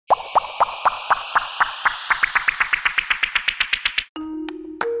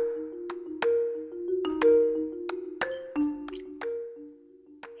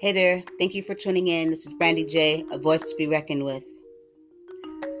Hey there, thank you for tuning in. This is Brandy J, a voice to be reckoned with.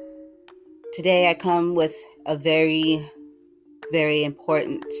 Today I come with a very, very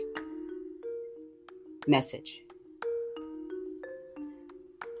important message.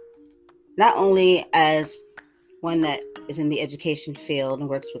 Not only as one that is in the education field and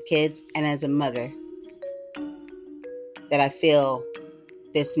works with kids, and as a mother, that I feel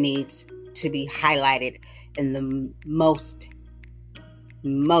this needs to be highlighted in the most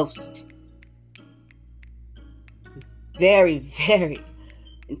very, very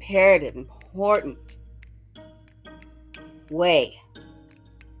imperative, important way.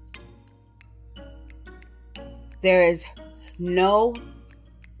 There is no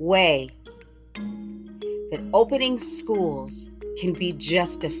way that opening schools can be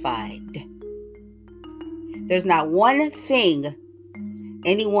justified. There's not one thing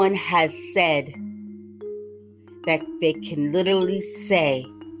anyone has said that they can literally say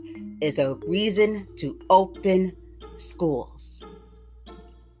is a reason to open schools.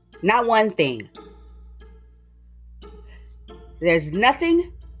 Not one thing. There's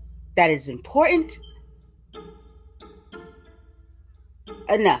nothing that is important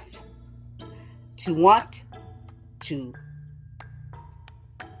enough to want to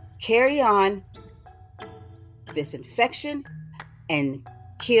carry on this infection and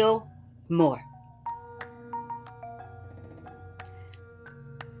kill more.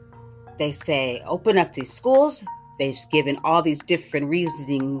 They say, open up these schools. They've given all these different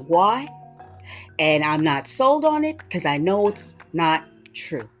reasoning why. And I'm not sold on it because I know it's not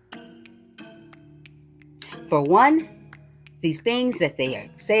true. For one, these things that they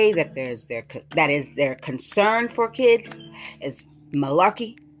say that that is their concern for kids is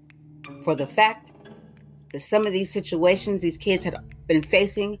malarkey, for the fact that some of these situations these kids had been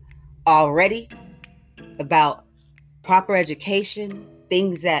facing already about proper education,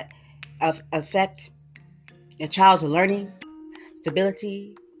 things that affect a child's learning,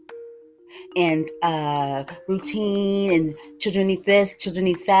 stability, and routine, and children need this, children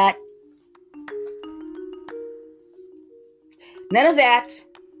need that. None of that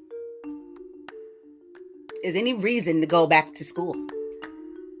is any reason to go back to school.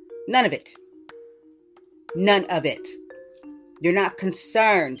 None of it. None of it. You're not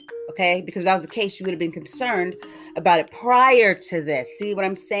concerned, okay? Because if that was the case, you would have been concerned about it prior to this. See what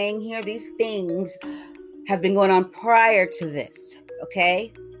I'm saying here? These things have been going on prior to this,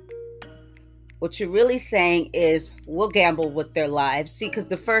 okay? What you're really saying is we'll gamble with their lives. See, because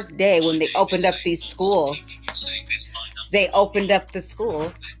the first day when they opened up these schools, they opened up the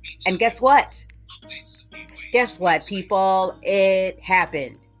schools, and guess what? Guess what, people? It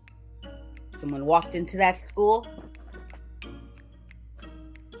happened. Someone walked into that school.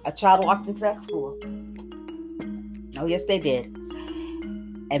 A child walked into that school. Oh, yes, they did.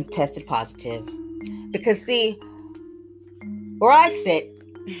 And tested positive. Because, see, where I sit,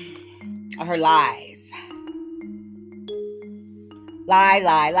 I heard lies.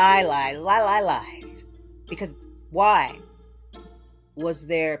 Lies. Because why was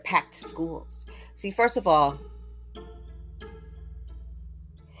there packed schools? See, first of all,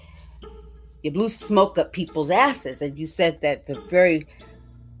 you blew smoke up people's asses, and you said that the very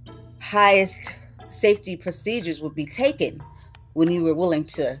highest safety procedures would be taken when you were willing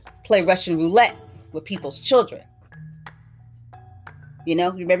to play Russian roulette with people's children. You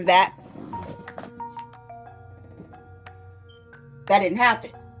remember that? That didn't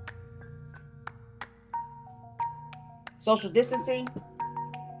happen. Social distancing,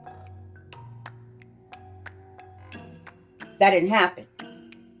 that didn't happen.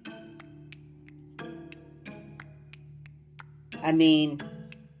 I mean,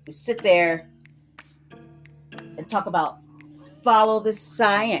 you sit there and talk about follow the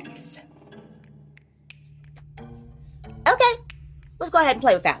science. Okay, let's go ahead and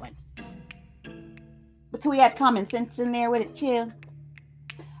play with that one. But can we add common sense in there with it too?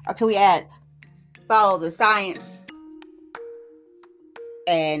 Or can we add follow the science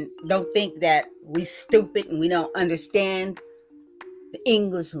and don't think that we stupid and we don't understand the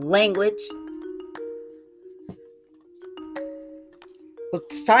English language? Well,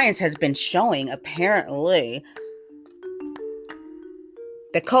 science has been showing, apparently,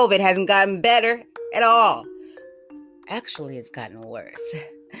 that COVID hasn't gotten better at all. Actually, it's gotten worse.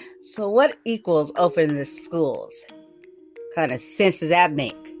 So what equals open the schools? What kind of sense does that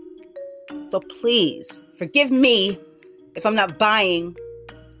make? So please, forgive me if I'm not buying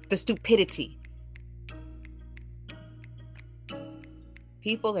the stupidity.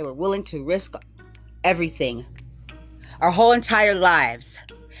 People that were willing to risk everything our whole entire lives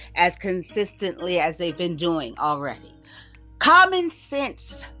as consistently as they've been doing already. Common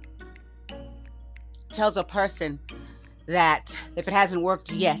sense tells a person that if it hasn't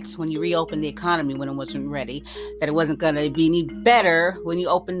worked yet when you reopen the economy when it wasn't ready, that it wasn't going to be any better when you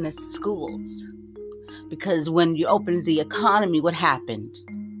open the schools. Because when you opened the economy, what happened?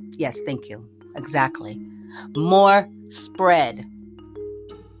 Yes, thank you. Exactly. More spread.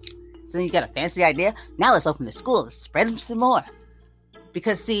 So you got a fancy idea? Now let's open the school. Let's spread them some more.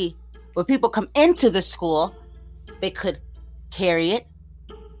 Because see, when people come into the school, they could carry it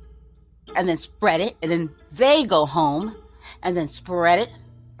and then spread it, and then they go home and then spread it,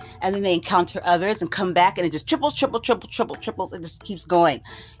 and then they encounter others and come back, and it just triples. It just keeps going.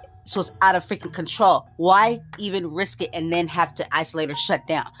 So it's out of freaking control. Why even risk it and then have to isolate or shut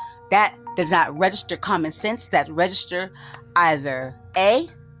down? That does not register common sense. That register either A,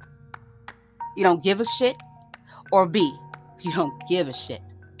 you don't give a shit, or B, you don't give a shit.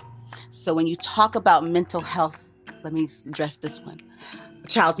 So when you talk about mental health, let me address this one. A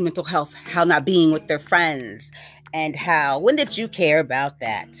child's mental health, how not being with their friends, and how, when did you care about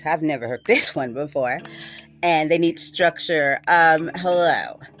that? I've never heard this one before. And they need structure.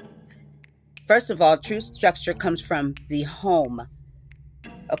 Hello. First of all, true structure comes from the home.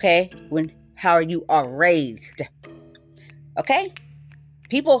 Okay? How you are raised. Okay?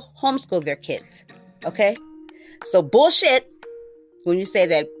 People homeschool their kids. Okay? So bullshit when you say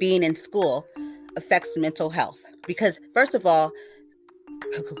that being in school affects mental health. Because first of all,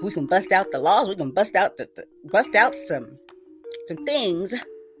 we can bust out the laws. We can bust out some things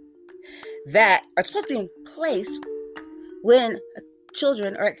that are supposed to be in place when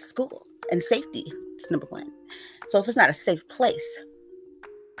children are at school. And safety is number one. So if it's not a safe place,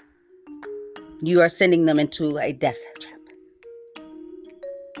 you are sending them into a death trap.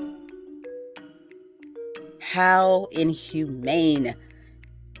 How inhumane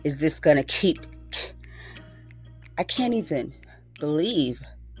is this going to keep? I can't even believe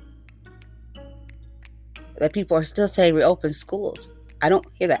that people are still saying reopen schools. I don't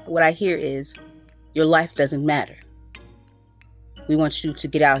hear that. What I hear is your life doesn't matter. We want you to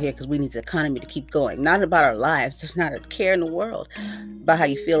get out here because we need the economy to keep going. Not about our lives. There's not a care in the world about how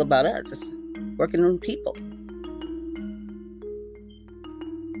you feel about us. It's working on people.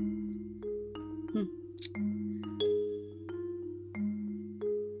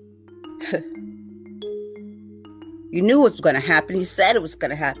 You knew it was going to happen. You said it was going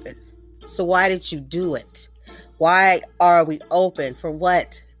to happen. So why did you do it? Why are we open? For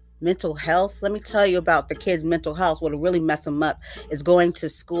what? Mental health? Let me tell you about the kids' mental health. What'll really mess them up is going to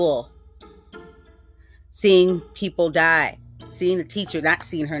school, seeing people die, seeing the teacher, not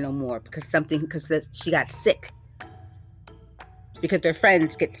seeing her no more because she got sick. Because their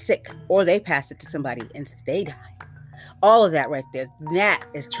friends get sick or they pass it to somebody and they die. All of that right there, that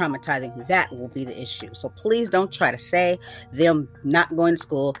is traumatizing. That will be the issue. So please don't try to say them not going to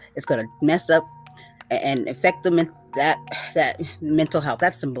school is going to mess up and affect them in that mental health.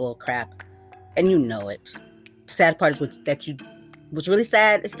 That's some bull crap. And you know it. The sad part is what's really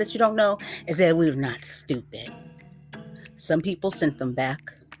sad is that you don't know is that we're not stupid. Some people sent them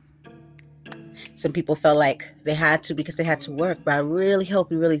back. Some people felt like they had to because they had to work. But I really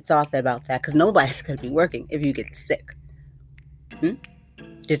hope you really thought about that because nobody's going to be working if you get sick. Did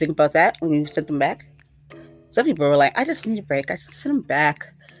you think about that when you sent them back? Some people were like, I just need a break. I just sent them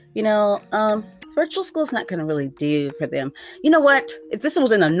back. Virtual school's not going to really do for them. You know what? If this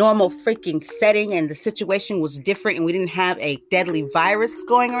was in a normal freaking setting and the situation was different and we didn't have a deadly virus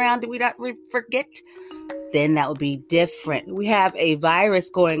going around, did we not forget? Then that would be different. We have a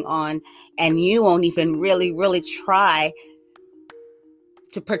virus going on and you won't even really, really try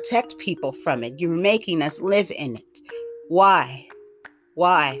to protect people from it. You're making us live in it. Why?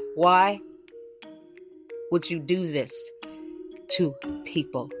 Why would you do this to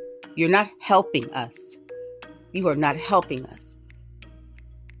people? You're not helping us. You are not helping us.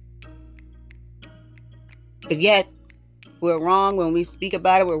 But yet, we're wrong when we speak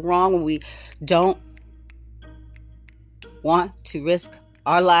about it. We're wrong when we don't want to risk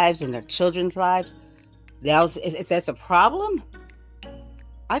our lives and their children's lives. If that's a problem,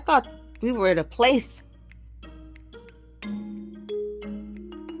 I thought we were in a place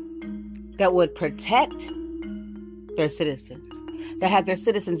that would protect their citizens, that had their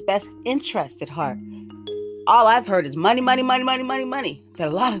citizens' best interest at heart. All I've heard is money, that a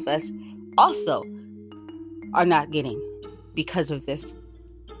lot of us also are not getting because of this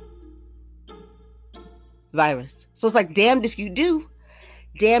virus. So it's like damned if you do,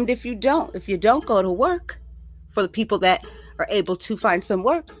 damned if you don't. If you don't go to work, for the people that are able to find some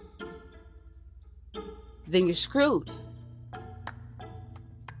work, then you're screwed.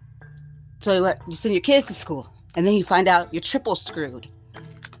 So what? You send your kids to school. And then you find out you're triple screwed.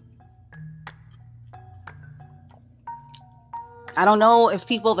 I don't know if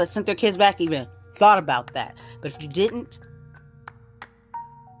people that sent their kids back even thought about that. But if you didn't,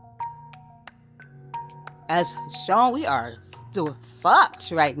 as shown, we are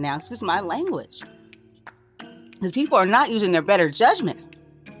fucked right now. Excuse my language. Because people are not using their better judgment.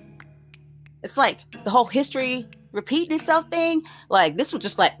 It's like the whole history repeating itself thing. Like, this was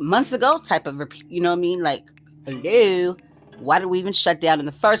just like months ago type of repeat. You know what I mean? Like, hello? Why did we even shut down in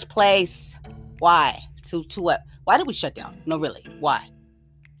the first place? Why? To what? Why did we shut down? No, really. Why?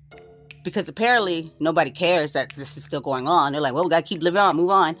 Because apparently nobody cares that this is still going on. They're like, well, we got to keep living on,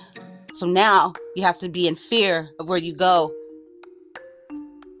 move on. So now you have to be in fear of where you go.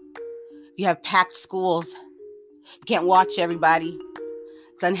 You have packed schools. You can't watch everybody.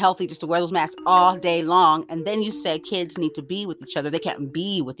 It's unhealthy just to wear those masks all day long. And then you say kids need to be with each other. They can't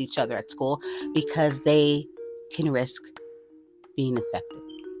be with each other at school because they can risk being infected.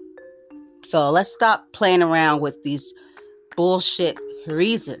 So let's stop playing around with these bullshit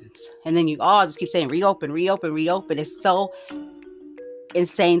reasons. And then you all just keep saying reopen, reopen, reopen. It's so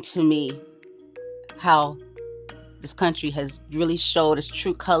insane to me how this country has really showed its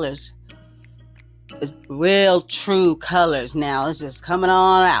true colors. Its real true colors now. It's just coming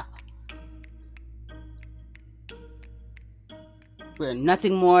on out. We're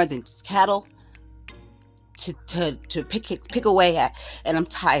nothing more than just cattle to pick away at. And I'm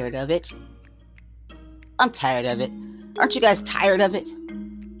tired of it. I'm tired of it. Aren't you guys tired of it?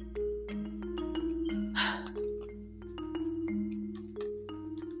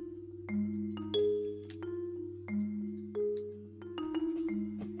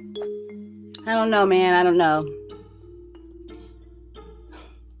 I don't know, man. I don't know.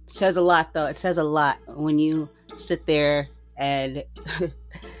 It says a lot, though. It says a lot when you sit there and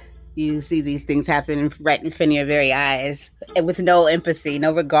you see these things happen right in front of your very eyes, and with no empathy,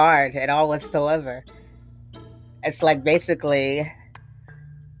 no regard at all whatsoever. It's like basically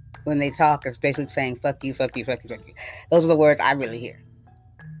when they talk, it's basically saying, fuck you, fuck you, fuck you, fuck you. Those are the words I really hear.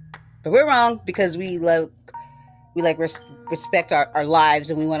 But we're wrong because we respect our lives,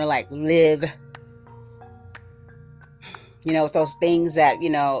 and we want to live, with those things that,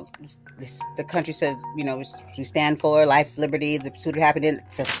 the country says, we stand for: life, liberty, the pursuit of happiness.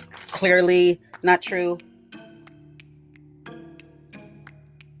 It's just clearly not true.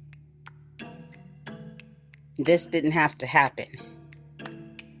 This didn't have to happen.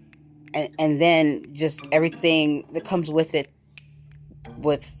 And then just everything that comes with it,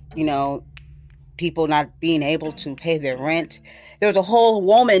 with, people not being able to pay their rent. There was a whole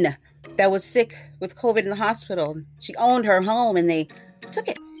woman that was sick with COVID in the hospital. She owned her home and they took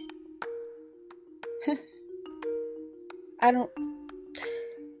it.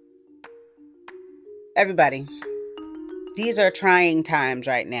 Everybody, these are trying times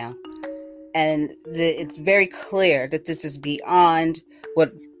right now. And it's very clear that this is beyond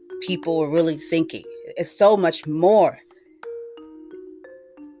what people were really thinking. It's so much more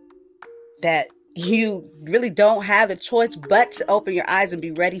that you really don't have a choice but to open your eyes and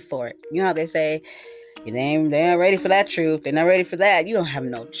be ready for it. You know how they say, they ain't ready for that truth. They're not ready for that. You don't have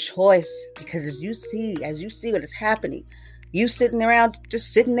no choice, because as you see what is happening, you sitting around,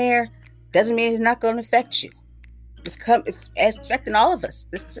 just sitting there, doesn't mean it's not going to affect you. It's affecting all of us.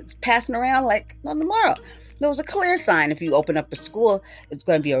 It's passing around like no tomorrow. There was a clear sign. If you open up a school, it's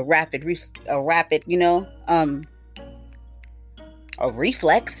going to be a rapid, a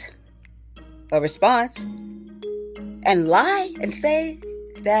reflex, a response, and lie and say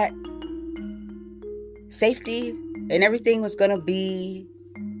that safety and everything was going to be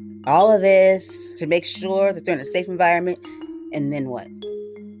all of this to make sure that they're in a safe environment. And then what?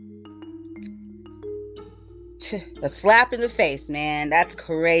 A slap in the face, man. That's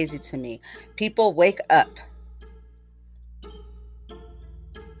crazy to me. People, wake up.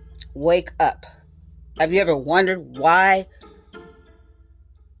 Wake up. Have you ever wondered why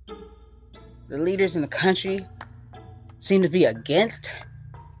the leaders in the country seem to be against?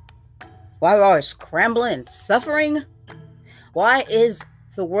 Why we're always scrambling and suffering? Why is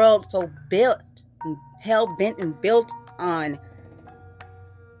the world so built and hell-bent and built on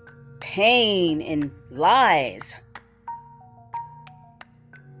pain and lies?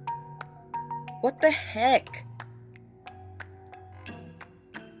 What the heck?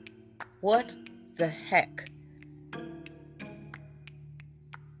 What the heck?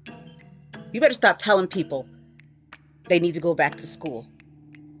 You better stop telling people they need to go back to school.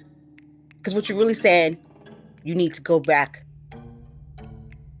 Because what you're really saying, you need to go back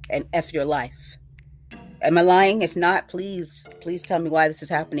and F your life. Am I lying? If not, please tell me why this is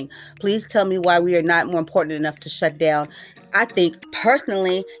happening. Please tell me why we are not more important enough to shut down. I think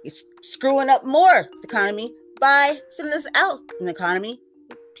personally, it's screwing up more the economy by sending us out in the economy.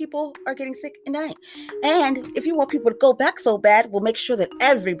 People are getting sick and dying. And if you want people to go back so bad, we'll make sure that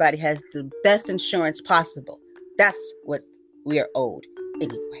everybody has the best insurance possible. That's what we are owed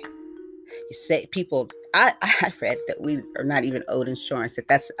anyway. You say people, I read that we are not even owed insurance.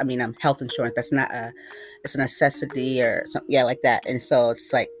 Health insurance. That's not it's a necessity or something. Yeah, like that. And so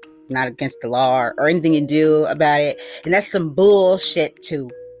it's like not against the law or anything you do about it. And that's some bullshit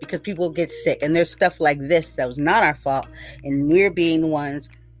too, because people get sick. And there's stuff like this that was not our fault. And we're being the ones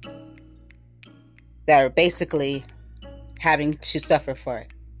that are basically having to suffer for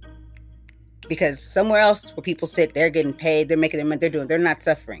it. Because somewhere else where people sit, they're getting paid, they're making their money, they're not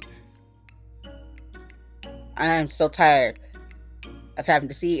suffering. I'm so tired of having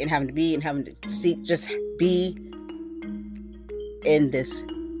to see and having to be and having to see, just be in this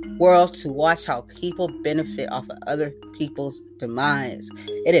world to watch how people benefit off of other people's demise.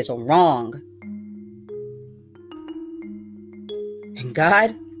 It is wrong. And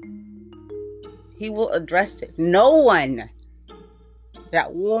God, He will address it. No one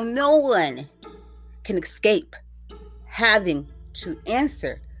can escape having to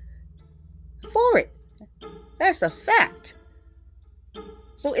answer for it. That's a fact.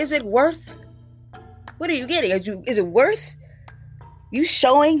 So is it worth? What are you getting? Is it worth you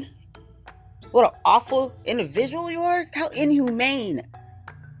showing what an awful individual you are? How inhumane.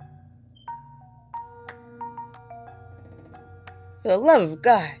 For the love of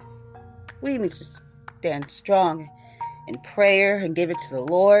God, we need to stand strong in prayer and give it to the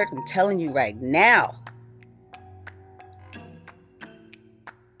Lord. I'm telling you right now.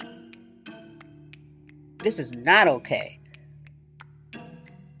 This is not okay.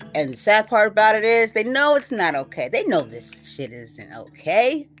 And the sad part about it is they know it's not okay. They know this shit isn't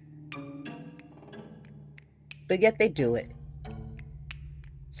okay. But yet they do it.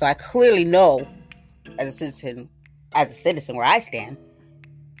 So I clearly know as a citizen where I stand,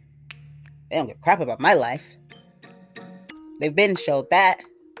 they don't give a crap about my life. They've been showed that.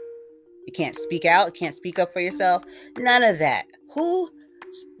 You can't speak out. You can't speak up for yourself. None of that. Who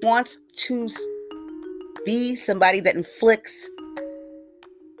wants to be somebody that inflicts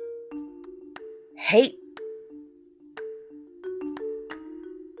hate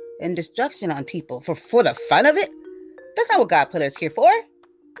and destruction on people for the fun of it? That's not what God put us here for.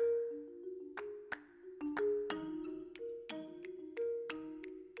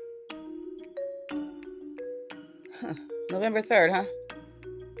 November 3rd, huh?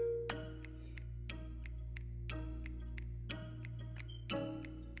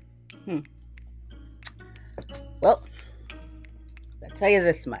 Well, I'll tell you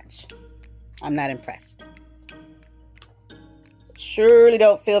this much. I'm not impressed. Surely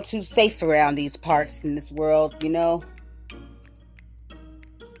don't feel too safe around these parts in this world, you know?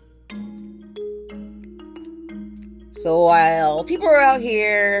 So while people are out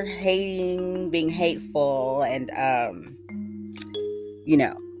here hating, being hateful, and,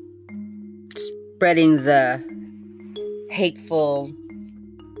 spreading the hateful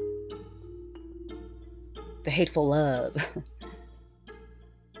love.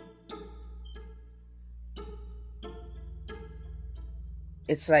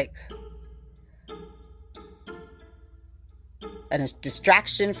 It's like a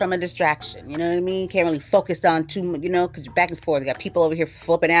distraction from a distraction. You know what I mean? Can't really focus on too much, because you're back and forth. You got people over here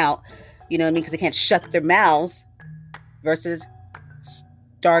flipping out, you know what I mean? Because they can't shut their mouths versus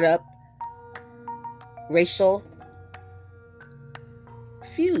start up racial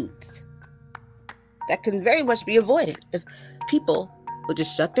feuds. That can very much be avoided if people would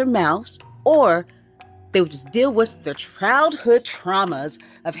just shut their mouths, or they would just deal with their childhood traumas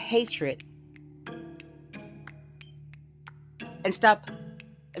of hatred and stop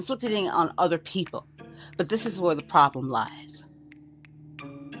inflicting it on other people. But this is where the problem lies.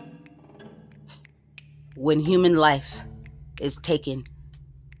 When human life is taken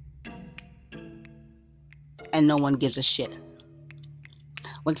and no one gives a shit.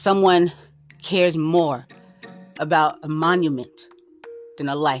 When someone cares more about a monument than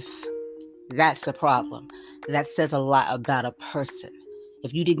a life, that's a problem. That says a lot about a person.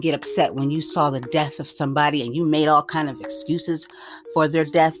 If you didn't get upset when you saw the death of somebody and you made all kind of excuses for their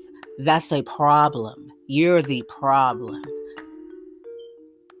death, that's a problem. You're the problem.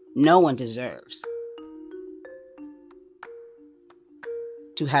 No one deserves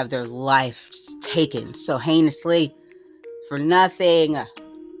to have their life taken so heinously for nothing.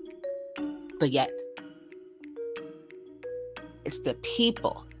 But yet, it's the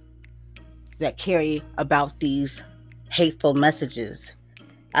people that carry about these hateful messages.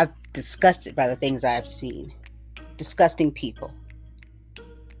 I'm disgusted by the things I've seen. Disgusting people.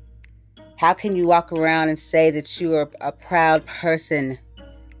 How can you walk around and say that you are a proud person,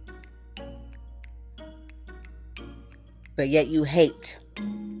 but yet you hate?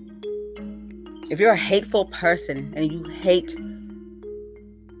 If you're a hateful person and you hate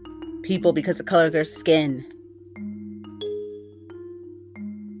people because of the color of their skin,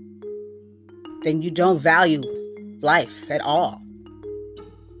 then you don't value life at all.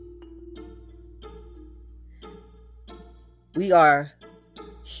 We are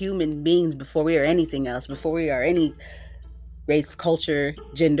human beings before we are anything else, before we are any race, culture,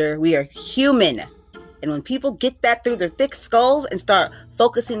 gender. We are human. And when people get that through their thick skulls and start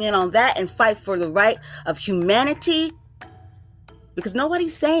focusing in on that and fight for the right of humanity, because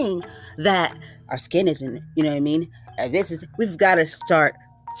nobody's saying that our skin isn't, you know what I mean? We've got to start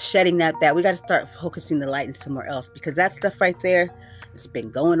shedding that back. We got to start focusing the light in somewhere else, because that stuff right there, it's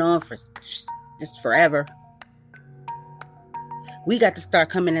been going on for just forever. We got to start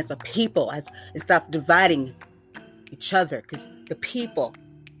coming as a people and stop dividing each other, because the people,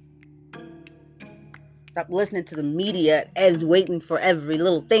 stop listening to the media and waiting for every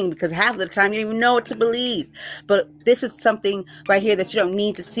little thing, because half of the time you don't even know what to believe. But this is something right here that you don't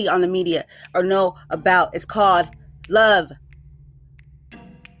need to see on the media or know about. It's called love.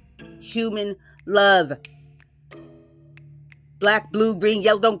 Human love. Black, blue, green,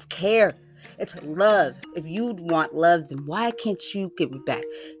 yellow, don't care. It's love. If you want love, then why can't you give it back?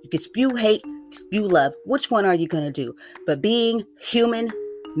 You can spew hate, spew love. Which one are you going to do? But being human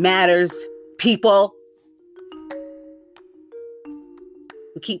matters, people.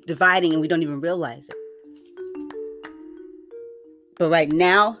 We keep dividing and we don't even realize it. But right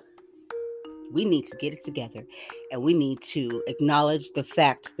now, we need to get it together, and we need to acknowledge the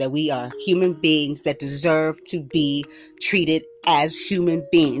fact that we are human beings that deserve to be treated as human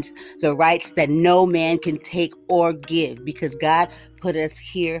beings. The rights that no man can take or give, because God put us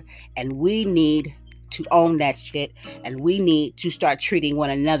here, and we need to own that shit, and we need to start treating one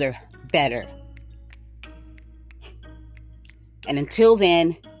another better. And until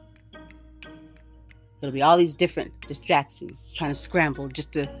then, it'll be all these different distractions, trying to scramble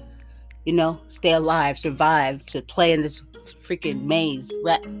just to, stay alive, survive, to play in this freaking maze,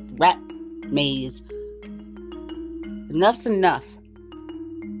 rat maze. Enough's enough.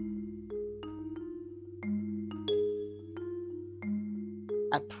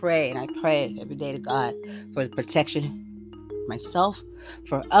 I pray every day to God for the protection of myself,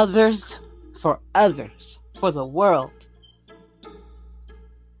 for others, for the world,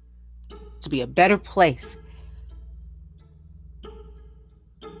 to be a better place.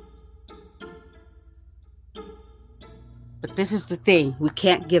 But this is the thing. We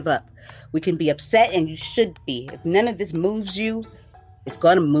can't give up. We can be upset, and you should be. If none of this moves you, it's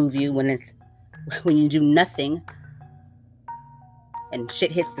going to move you when you do nothing and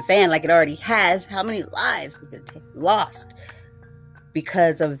shit hits the fan like it already has. How many lives have been lost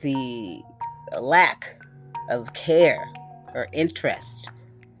because of the lack of care or interest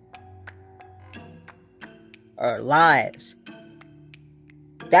or lives?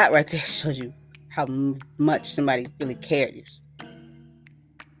 That right there shows you how much somebody really cares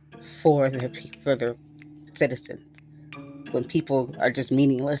for their citizens. When people are just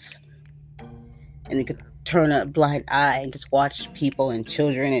meaningless, and they could turn a blind eye and just watch people and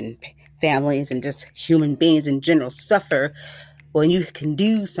children and families and just human beings in general suffer, when you can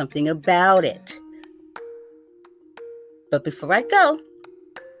do something about it. But before I go,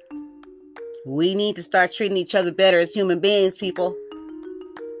 we need to start treating each other better as human beings, people.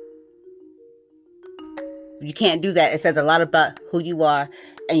 You can't do that. It says a lot about who you are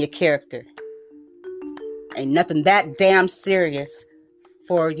and your character. Ain't nothing that damn serious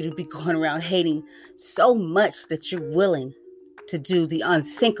for you to be going around hating so much that you're willing to do the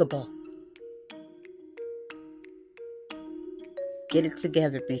unthinkable. Get it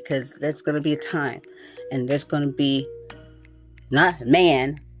together, because there's going to be a time, and there's going to be not a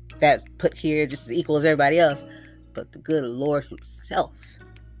man that put here just as equal as everybody else, but the good Lord himself.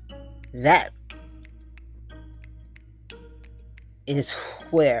 That is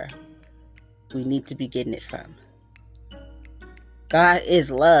where we need to be getting it from. God is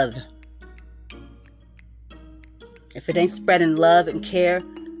love. If it ain't spreading love and care,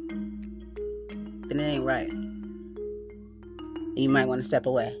 then it ain't right. And you might want to step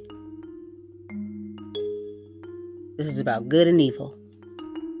away. This is about good and evil,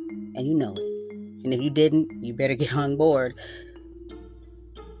 and you know it. And if you didn't, you better get on board.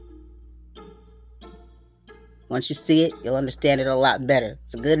 Once you see it, you'll understand it a lot better.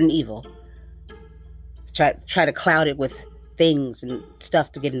 It's good and evil. try to cloud it with things and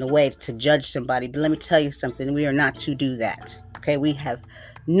stuff to get in the way to judge somebody. But let me tell you something. We are not to do that. Okay? We have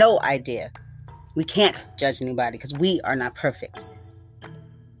no idea. We can't judge anybody because we are not perfect.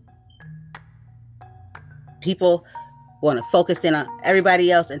 People want to focus in on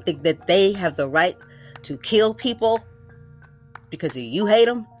everybody else and think that they have the right to kill people because you hate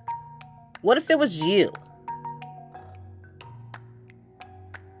them. What if it was you?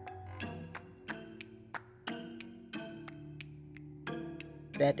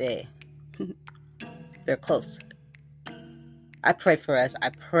 That day. They're close. I pray for us. I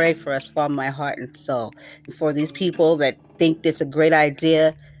pray for us from my heart and soul. And for these people that think it's a great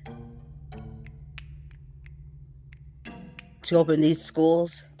idea to open these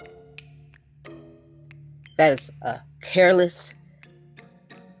schools, that is a careless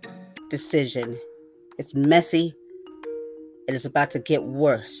decision. It's messy. It is about to get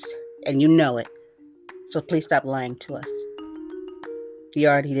worse. And you know it. So please stop lying to us. You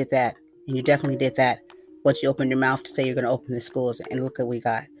already did that. And you definitely did that once you opened your mouth to say you're going to open the schools. And look what we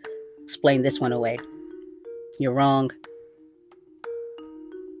got. Explain this one away. You're wrong.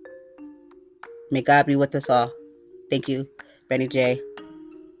 May God be with us all. Thank you, Benny J.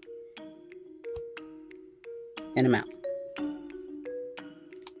 And I'm out.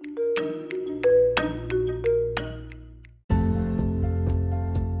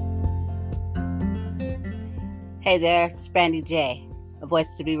 Hey there, it's Brandy J, a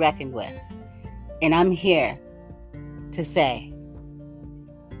voice to be reckoned with. And I'm here to say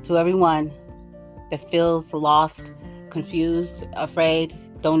to everyone that feels lost, confused, afraid,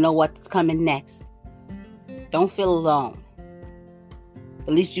 don't know what's coming next, don't feel alone.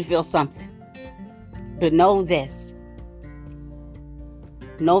 At least you feel something. But know this.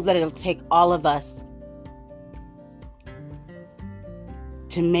 Know that it'll take all of us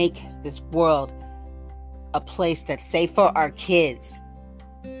to make this world a place that's safe for our kids,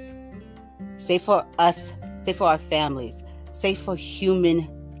 safe for us, safe for our families, safe for human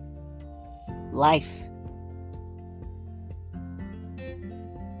life.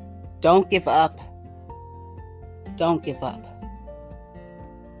 Don't give up. Don't give up.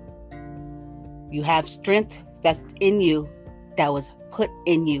 You have strength that's in you, that was put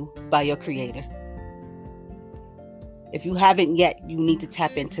in you by your Creator. If you haven't yet, you need to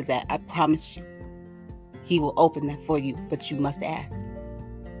tap into that. I promise you. He will open that for you, but you must ask.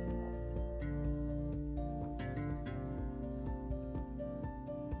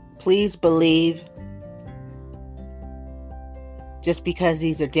 Please believe, just because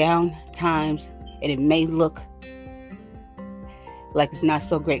these are down times and it may look like it's not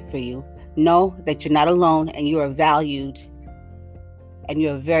so great for you, know that you're not alone and you are valued and you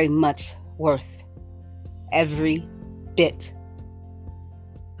are very much worth every bit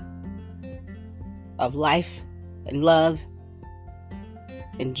of life and love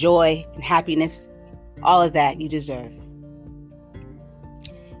and joy and happiness. All of that you deserve.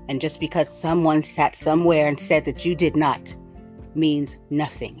 And just because someone sat somewhere and said that you did not means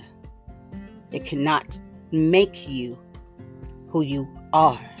nothing. It cannot make you who you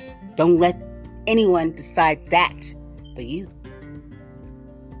are. Don't let anyone decide that but you.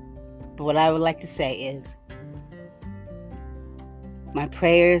 But what I would like to say is, my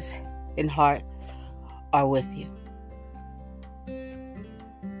prayers and heart are with you.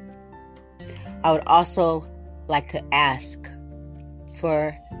 I would also like to ask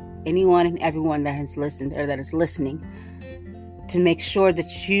for anyone and everyone that has listened or that is listening to make sure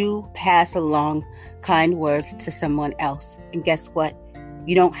that you pass along kind words to someone else. And guess what?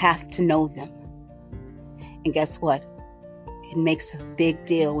 You don't have to know them. And guess what? It makes a big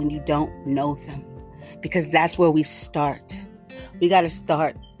deal when you don't know them, because that's where we start. We got to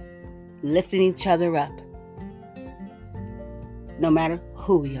start lifting each other up, no matter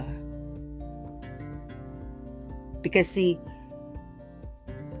who we are. Because see,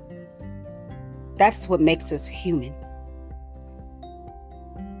 that's what makes us human.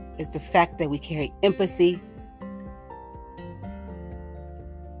 Is the fact that we carry empathy,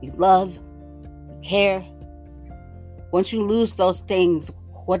 we love, we care. Once you lose those things,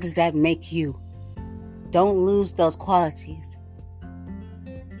 what does that make you? Don't lose those qualities.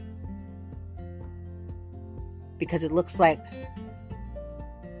 Because it looks like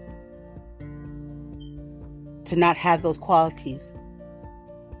to not have those qualities,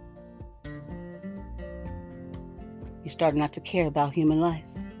 you start not to care about human life.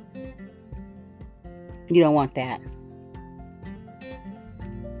 You don't want that.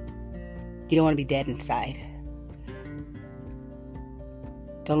 You don't want to be dead inside.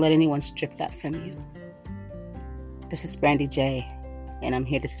 Don't let anyone strip that from you. This is Brandy J, and I'm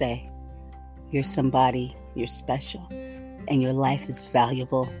here to say, You're somebody, you're special, and your life is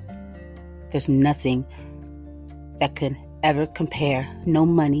valuable. There's nothing that could ever compare, no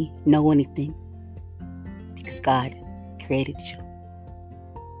money, no anything, because God created you.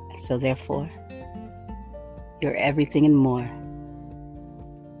 And so therefore, you're everything and more.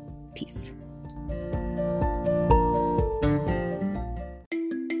 Peace.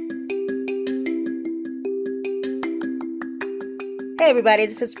 Hey everybody,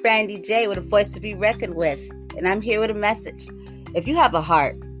 this is Brandy J with a voice to be reckoned with, and I'm here with a message. If you have a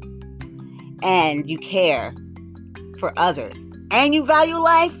heart and you care for others and you value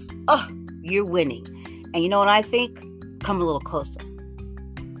life, you're winning. And you know what I think? Come a little closer.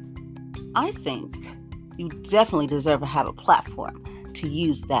 I think you definitely deserve to have a platform to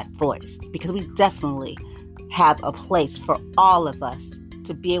use that voice, because we definitely have a place for all of us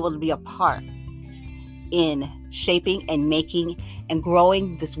to be able to be a part in shaping and making and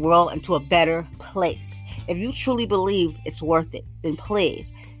growing this world into a better place. If you truly believe it's worth it, then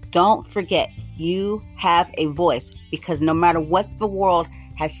please don't forget you have a voice, because no matter what the world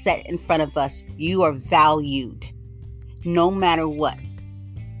has set in front of us, you are valued no matter what.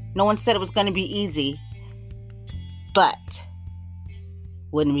 No one said it was going to be easy, but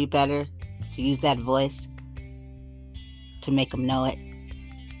wouldn't it be better to use that voice to make them know it?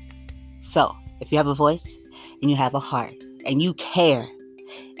 So, if you have a voice and you have a heart and you care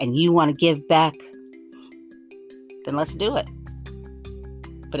and you want to give back, then let's do it.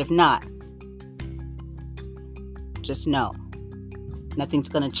 But if not, just know nothing's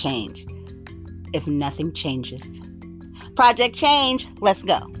going to change if nothing changes. Project Change, let's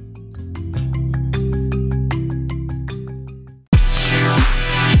go.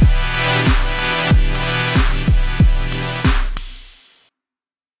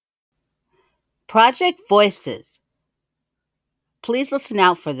 Project Voices. Please listen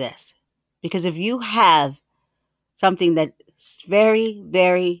out for this, because if you have something that's very,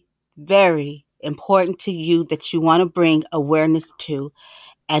 very, very important to you that you want to bring awareness to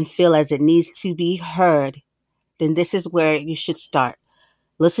and feel as it needs to be heard, then this is where you should start.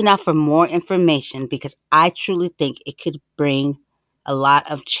 Listen out for more information, because I truly think it could bring a lot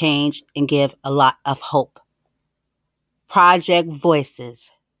of change and give a lot of hope. Project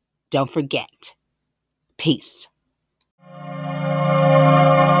Voices. Don't forget. Peace.